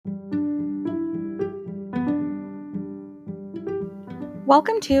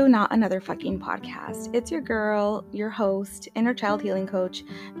Welcome to Not Another Fucking Podcast. It's your girl, your host, inner child healing coach,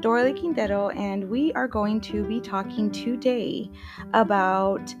 Dorley Quintero, and we are going to be talking today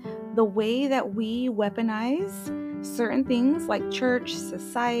about the way that we weaponize certain things like church,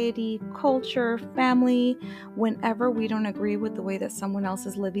 society, culture, family, whenever we don't agree with the way that someone else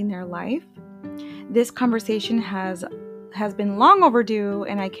is living their life. This conversation has been long overdue,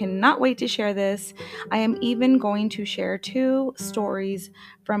 and I cannot wait to share this. I am even going to share 2 stories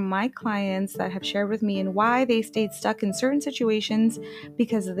from my clients that have shared with me and why they stayed stuck in certain situations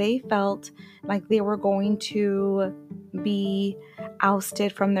because they felt like they were going to be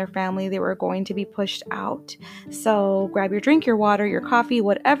ousted from their family. They were going to be pushed out. So grab your drink, your water, your coffee,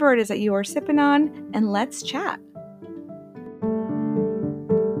 whatever it is that you are sipping on, and let's chat.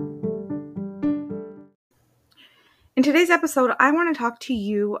 In today's episode, I want to talk to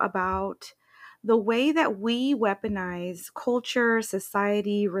you about the way that we weaponize culture,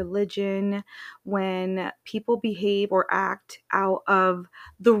 society, religion when people behave or act out of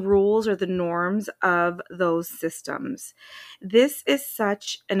the rules or the norms of those systems. This is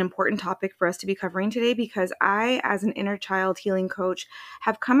such an important topic for us to be covering today because I, as an inner child healing coach,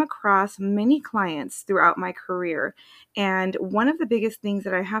 have come across many clients throughout my career. And one of the biggest things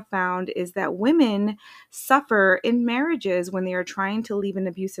that I have found is that women suffer in marriages when they are trying to leave an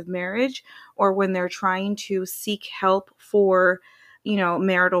abusive marriage or when they're trying to seek help for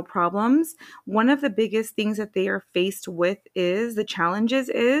marital problems. One of the biggest things that they are faced with is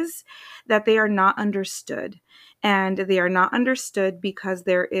that they are not understood. And they are not understood because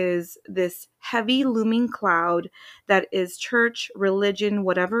there is this heavy looming cloud that is church, religion,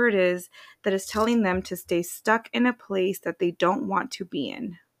 whatever it is, that is telling them to stay stuck in a place that they don't want to be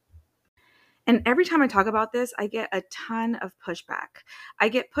in. And every time I talk about this, I get a ton of pushback. I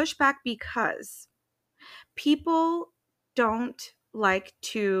get pushback because people don't like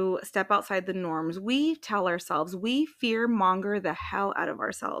to step outside the norms. We tell ourselves, we fear monger the hell out of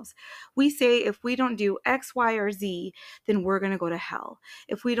ourselves. We say if we don't do X, Y, or Z, then we're going to go to hell.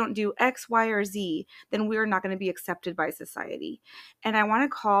 If we don't do X, Y, or Z, then we're not going to be accepted by society. And I want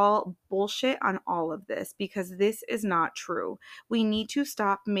to call bullshit on all of this because this is not true. We need to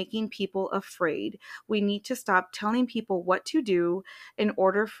stop making people afraid. We need to stop telling people what to do in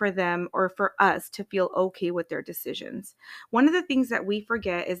order for them or for us to feel okay with their decisions. One of the things that we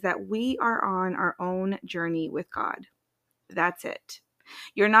forget is that we are on our own journey with God. That's it.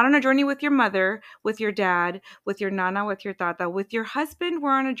 You're not on a journey with your mother, with your dad, with your nana, with your tata, with your husband.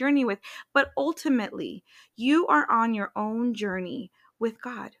 We're on a journey with, but ultimately, you are on your own journey with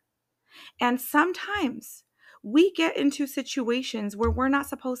God. And sometimes we get into situations where we're not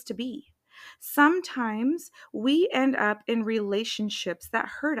supposed to be. Sometimes we end up in relationships that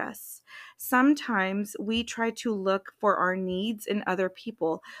hurt us. Sometimes we try to look for our needs in other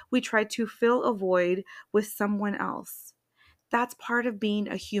people. We try to fill a void with someone else. That's part of being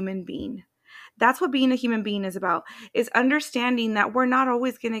a human being. That's what being a human being is about, is understanding that we're not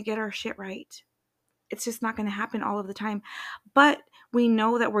always going to get our shit right. It's just not going to happen all of the time. But we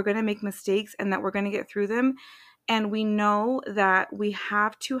know that we're going to make mistakes and that we're going to get through them. And we know that we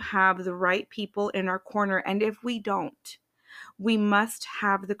have to have the right people in our corner. And if we don't, we must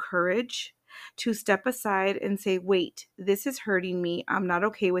have the courage to step aside and say, wait, this is hurting me. I'm not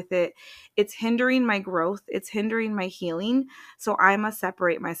okay with it. It's hindering my growth. It's hindering my healing. So I must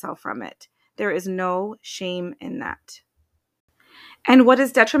separate myself from it. There is no shame in that. And what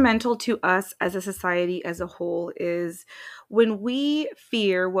is detrimental to us as a society as a whole is when we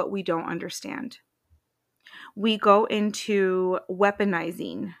fear what we don't understand. We go into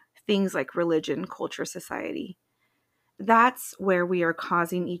weaponizing things like religion, culture, society. That's where we are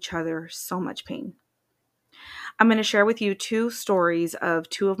causing each other so much pain. I'm going to share with you 2 stories of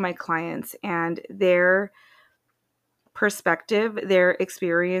 2 of my clients and their perspective, their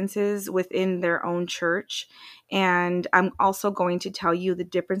experiences within their own church. And I'm also going to tell you the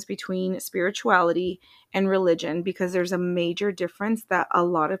difference between spirituality and religion because there's a major difference that a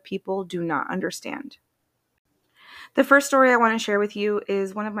lot of people do not understand. The first story I want to share with you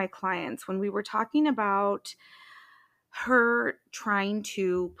is one of my clients. When we were talking about her trying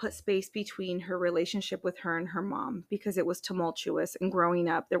to put space between her relationship with her and her mom because it was tumultuous, and growing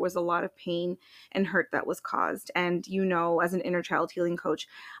up there was a lot of pain and hurt that was caused. And as an inner child healing coach,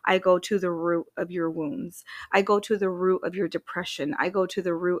 I go to the root of your wounds. I go to the root of your depression. I go to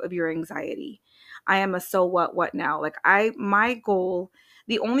the root of your anxiety. I am a so what now. My goal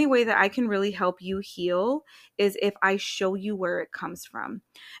The only way that I can really help you heal is if I show you where it comes from.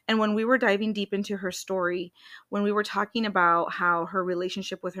 And when we were diving deep into her story, when we were talking about how her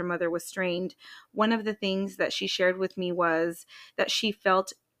relationship with her mother was strained, one of the things that she shared with me was that she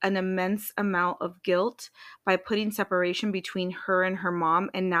felt an immense amount of guilt by putting separation between her and her mom.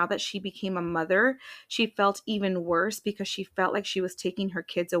 And now that she became a mother, she felt even worse because she felt like she was taking her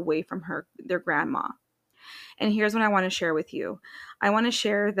kids away from their grandma. And here's what I want to share with you. I want to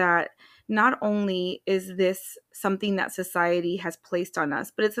share that not only is this something that society has placed on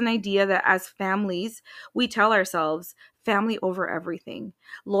us, but it's an idea that as families, we tell ourselves family over everything.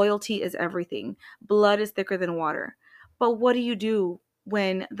 Loyalty is everything. Blood is thicker than water. But what do you do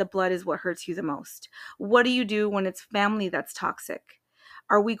when the blood is what hurts you the most? What do you do when it's family that's toxic?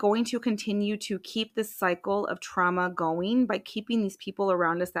 Are we going to continue to keep this cycle of trauma going by keeping these people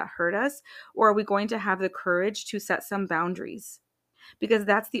around us that hurt us? Or are we going to have the courage to set some boundaries? Because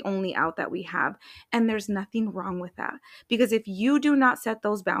that's the only out that we have. And there's nothing wrong with that. Because if you do not set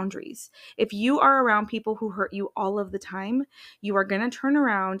those boundaries, if you are around people who hurt you all of the time, you are going to turn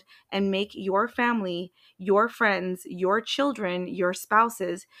around and make your family, your friends, your children, your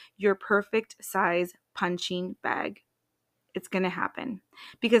spouses, your perfect size punching bag. It's going to happen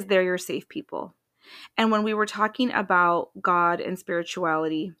because they're your safe people. And when we were talking about God and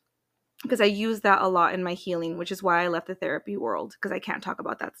spirituality, because I use that a lot in my healing, which is why I left the therapy world, because I can't talk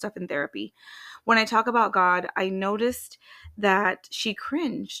about that stuff in therapy. When I talk about God, I noticed that she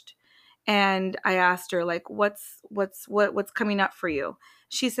cringed. And I asked her, like, what's coming up for you?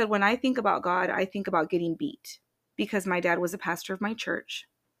 She said, when I think about God, I think about getting beat, because my dad was a pastor of my church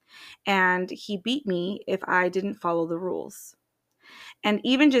and he beat me if I didn't follow the rules. And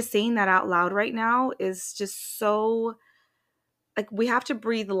even just saying that out loud right now is just so, like, we have to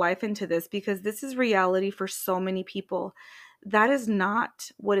breathe life into this, because this is reality for so many people. That is not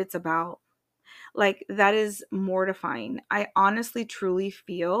what it's about. Like, that is mortifying. I honestly, truly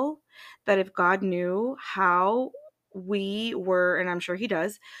feel that if God knew how we were, and I'm sure he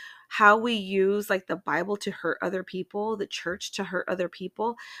does, how we use like the Bible to hurt other people, the church to hurt other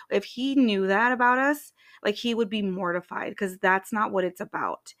people, if he knew that about us, like, he would be mortified, because that's not what it's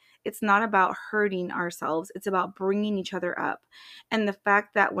about. It's not about hurting ourselves. It's about bringing each other up. And the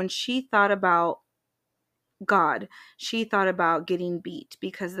fact that when she thought about God, she thought about getting beat,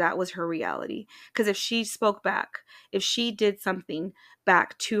 because that was her reality. Because if she spoke back, if she did something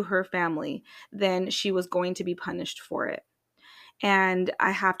back to her family, then she was going to be punished for it. And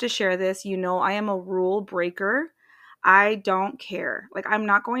I have to share this. You know, I am a rule breaker. I don't care. Like, I'm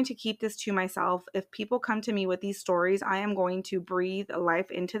not going to keep this to myself. If people come to me with these stories, I am going to breathe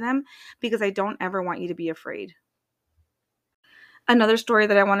life into them, because I don't ever want you to be afraid. Another story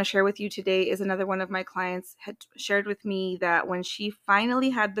that I want to share with you today is another one of my clients had shared with me that when she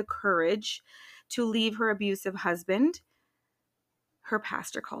finally had the courage to leave her abusive husband, her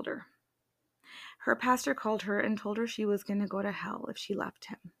pastor called her. Her pastor called her and told her she was going to go to hell if she left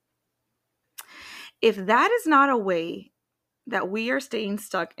him. If that is not a way that we are staying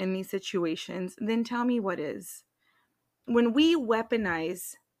stuck in these situations, then tell me what is. When we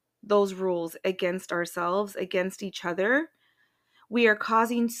weaponize those rules against ourselves, against each other, we are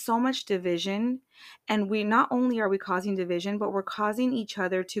causing so much division. And we not only are we causing division, but we're causing each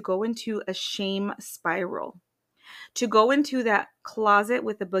other to go into a shame spiral, to go into that closet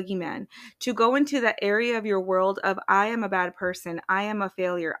with the boogeyman, to go into that area of your world of, I am a bad person, I am a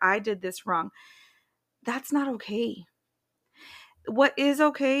failure, I did this wrong. That's not okay. What is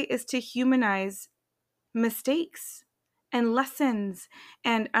okay is to humanize mistakes and lessons,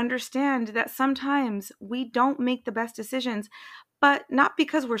 and understand that sometimes we don't make the best decisions, but not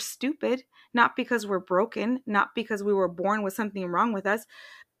because we're stupid, not because we're broken, not because we were born with something wrong with us,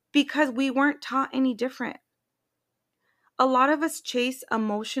 because we weren't taught any different. A lot of us chase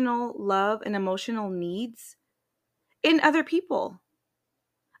emotional love and emotional needs in other people.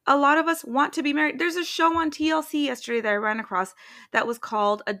 A lot of us want to be married. There's a show on TLC yesterday that I ran across that was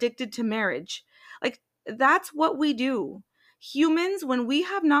called Addicted to Marriage. Like, that's what we do. Humans, when we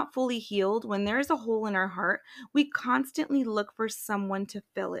have not fully healed, when there's a hole in our heart, we constantly look for someone to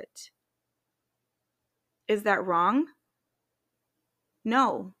fill it. Is that wrong?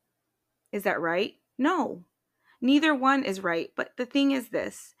 No. Is that right? No. Neither one is right. But the thing is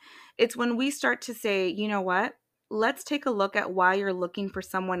this, it's when we start to say, you know what? Let's take a look at why you're looking for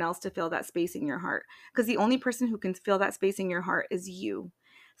someone else to fill that space in your heart. Because the only person who can fill that space in your heart is you.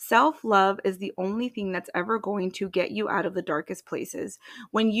 Self-love is the only thing that's ever going to get you out of the darkest places.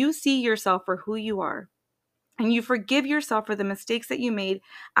 When you see yourself for who you are, and you forgive yourself for the mistakes that you made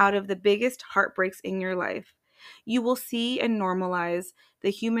out of the biggest heartbreaks in your life, You will see and normalize the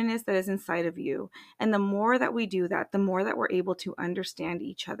humanness that is inside of you. And the more that we do that, the more that we're able to understand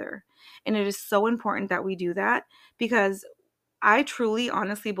each other. And it is so important that we do that, because I truly,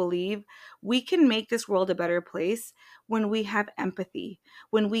 honestly believe we can make this world a better place when we have empathy,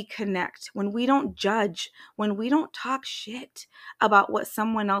 when we connect, when we don't judge, when we don't talk shit about what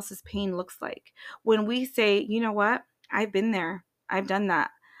someone else's pain looks like. When we say, you know what? I've been there. I've done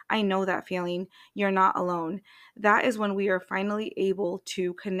that. I know that feeling. You're not alone. That is when we are finally able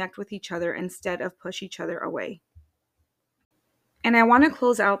to connect with each other instead of push each other away. And I want to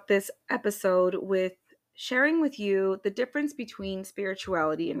close out this episode with sharing with you the difference between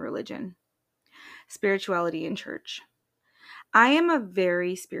spirituality and religion, spirituality and church. I am a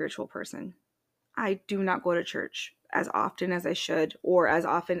very spiritual person. I do not go to church as often as I should, or as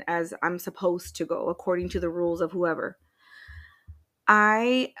often as I'm supposed to go according to the rules of whoever.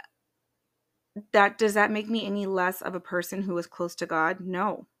 I Does that make me any less of a person who is close to God?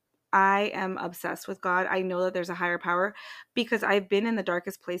 No. I am obsessed with God. I know that there's a higher power because I've been in the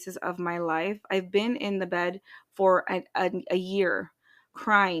darkest places of my life. I've been in the bed for a year,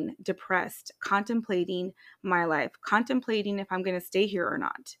 crying, depressed, contemplating my life, contemplating if I'm going to stay here or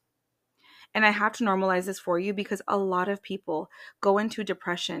not. And I have to normalize this for you because a lot of people go into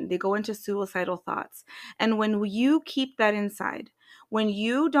depression, they go into suicidal thoughts. And when you keep that inside, when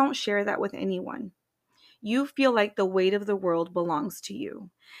you don't share that with anyone, you feel like the weight of the world belongs to you.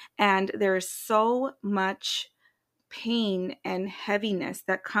 And there is so much pain and heaviness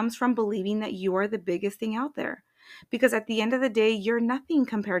that comes from believing that you are the biggest thing out there. Because at the end of the day, you're nothing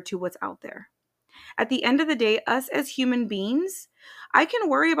compared to what's out there. At the end of the day, us as human beings, I can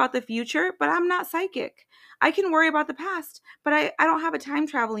worry about the future, but I'm not psychic. I can worry about the past, but I don't have a time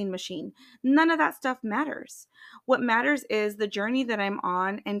traveling machine. None of that stuff matters. What matters is the journey that I'm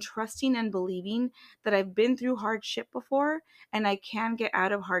on and trusting and believing that I've been through hardship before and I can get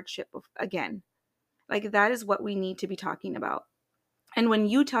out of hardship again. Like, that is what we need to be talking about. And when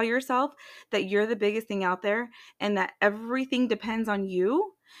you tell yourself that you're the biggest thing out there and that everything depends on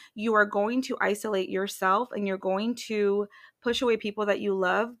you, you are going to isolate yourself and you're going to push away people that you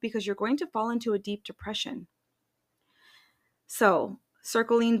love because you're going to fall into a deep depression. So,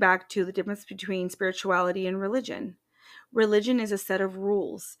 circling back to the difference between spirituality and religion. Religion is a set of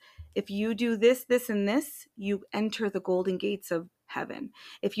rules. If you do this, this, and this, you enter the golden gates of heaven.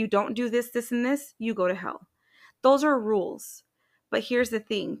 If you don't do this, this, and this, you go to hell. Those are rules. But here's the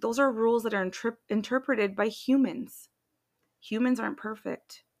thing. Those are rules that are interpreted by humans. Humans aren't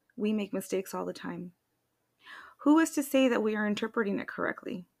perfect. We make mistakes all the time. Who is to say that we are interpreting it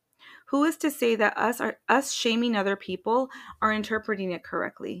correctly? Who is to say that us shaming other people are interpreting it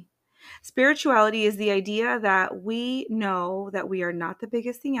correctly? Spirituality is the idea that we know that we are not the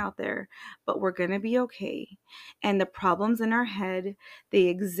biggest thing out there, but we're going to be okay. And the problems in our head, they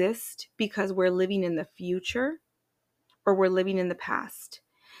exist because we're living in the future or we're living in the past.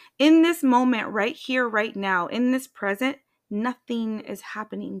 In this moment, right here, right now, in this present, nothing is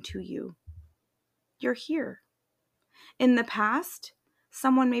happening to you. You're here. In the past,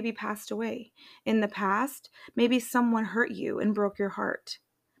 someone maybe passed away. In the past, maybe someone hurt you and broke your heart.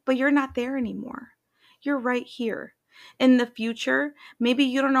 But you're not there anymore. You're right here. In the future, maybe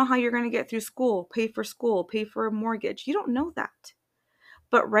you don't know how you're going to get through school, pay for a mortgage. You don't know that.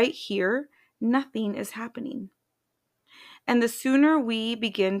 But right here, nothing is happening. And the sooner we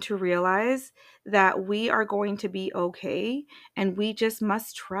begin to realize that we are going to be okay and we just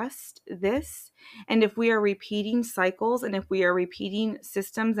must trust this, and if we are repeating cycles and if we are repeating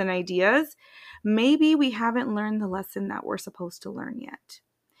systems and ideas, maybe we haven't learned the lesson that we're supposed to learn yet.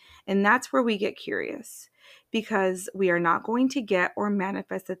 And that's where we get curious, because we are not going to get or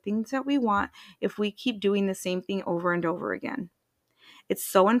manifest the things that we want if we keep doing the same thing over and over again. It's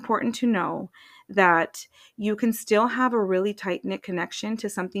so important to know that you can still have a really tight-knit connection to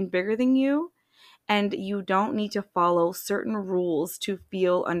something bigger than you, and you don't need to follow certain rules to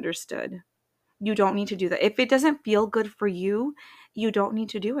feel understood. You don't need to do that. If it doesn't feel good for you, you don't need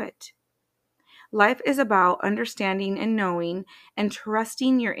to do it. Life is about understanding and knowing and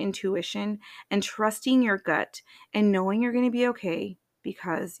trusting your intuition and trusting your gut and knowing you're going to be okay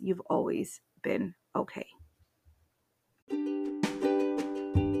because you've always been okay.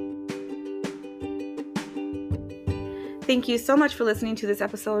 Thank you so much for listening to this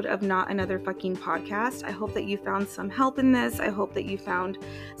episode of Not Another Fucking Podcast. I hope that you found some help in this. I hope that you found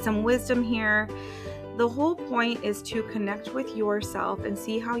some wisdom here. The whole point is to connect with yourself and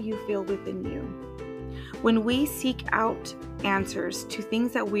see how you feel within you. When we seek out answers to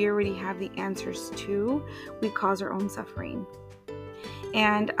things that we already have the answers to, we cause our own suffering.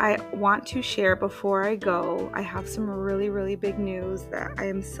 And I want to share before I go, I have some really, really big news that I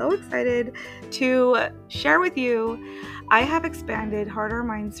am so excited to share with you. I have expanded Heart or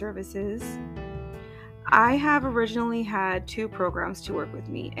Mind services. I have originally had 2 programs to work with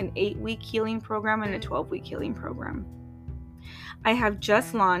me, an 8-week healing program and a 12-week healing program. I have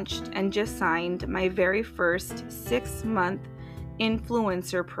just launched and just signed my very first 6-month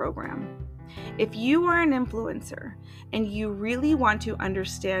influencer program. If you are an influencer and you really want to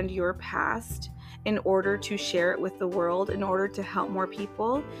understand your past in order to share it with the world, in order to help more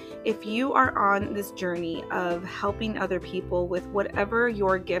people, if you are on this journey of helping other people with whatever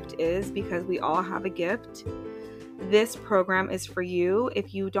your gift is, because we all have a gift, this program is for you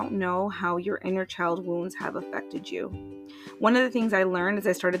if you don't know how your inner child wounds have affected you. One of the things I learned as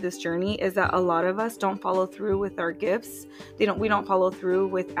I started this journey is that a lot of us don't follow through with our gifts. We don't follow through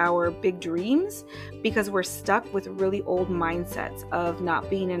with our big dreams because we're stuck with really old mindsets of not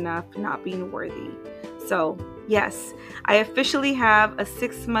being enough, not being worthy. So yes, I officially have a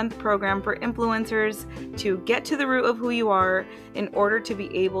 6-month program for influencers to get to the root of who you are in order to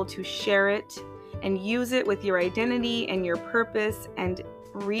be able to share it and use it with your identity and your purpose and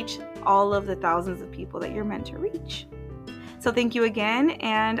reach all of the thousands of people that you're meant to reach. So thank you again,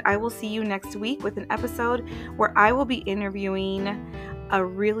 and I will see you next week with an episode where I will be interviewing a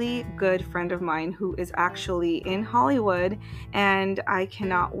really good friend of mine who is actually in Hollywood, and I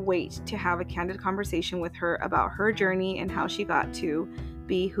cannot wait to have a candid conversation with her about her journey and how she got to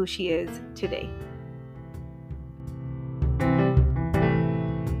be who she is today.